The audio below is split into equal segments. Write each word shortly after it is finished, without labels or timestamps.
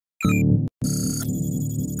Hi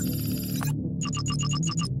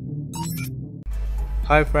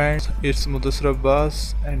friends, it's Mudassir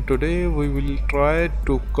Abbas and today we will try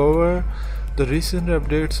to cover the recent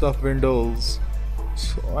updates of Windows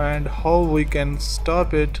and how we can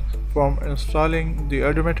stop it from installing the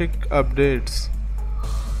automatic updates.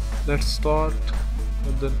 Let's start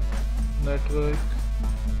with the network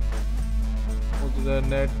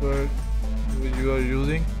which you are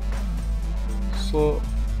using. So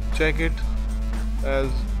check it as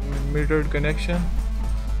metered connection.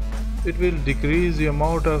 It will decrease the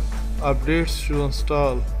amount of updates to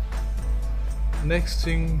install. Next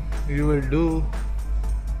thing you will do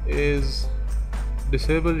is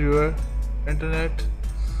disable your internet.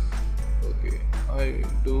 Okay, I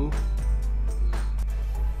do.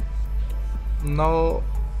 Now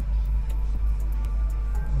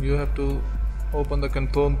you have to open the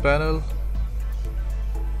control panel,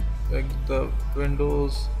 like the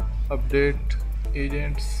Windows update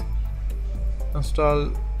agents, install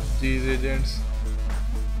these agents.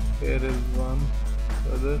 Here is one,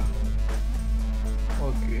 other.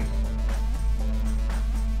 Okay,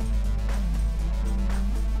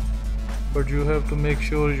 but you have to make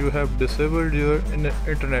sure you have disabled your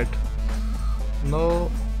internet. Now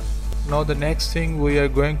the next thing we are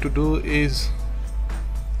going to do is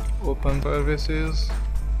open services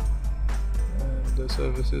and the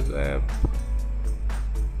services app,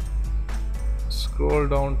 scroll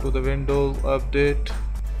down to the Windows update.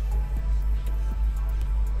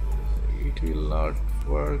 It will not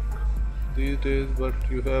work these days, but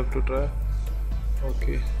you have to try.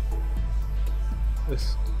 Okay,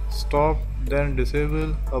 stop, then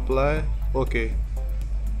disable, apply. Okay,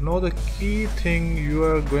 now the key thing you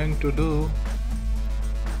are going to do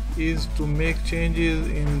is to make changes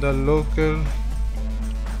in the local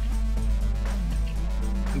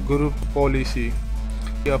group policy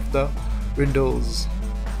of the Windows.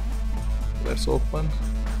 Let's open.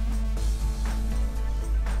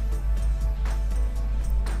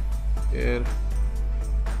 Here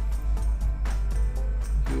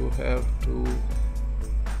you have to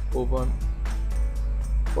open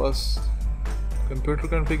first computer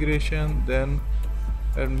configuration, then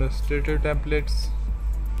administrator templates.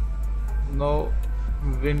 Now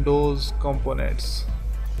Windows components.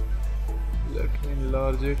 Let me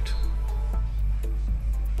enlarge it.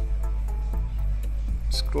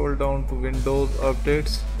 Scroll down to Windows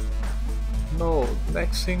updates. Now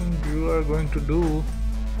next thing you are going to do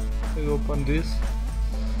is open this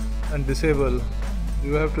and disable.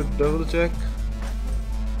 You have to double check.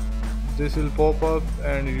 This will pop up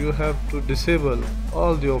and you have to disable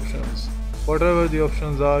all the options. Whatever the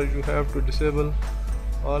options are, you have to disable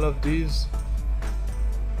all of these.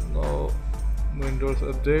 Now Windows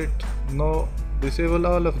update. Now disable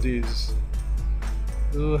all of these.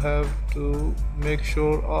 You have to make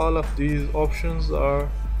sure all of these options are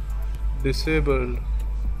disabled.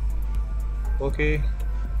 Okay,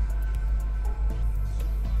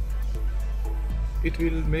 it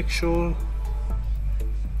will make sure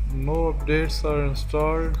no updates are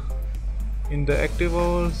installed in the active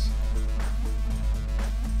hours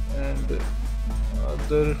and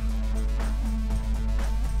other.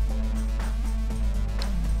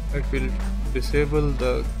 It will disable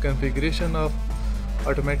the configuration of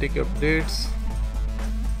automatic updates,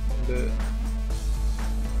 the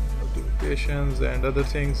notifications and other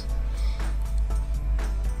things.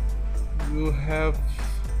 You have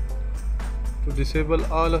to disable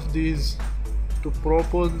all of these to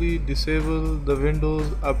properly disable the Windows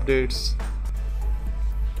updates.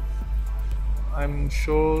 I'm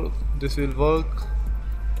sure this will work.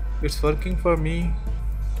 It's working for me.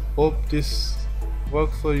 Hope this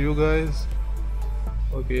works for you guys.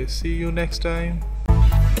 Okay, see you next time.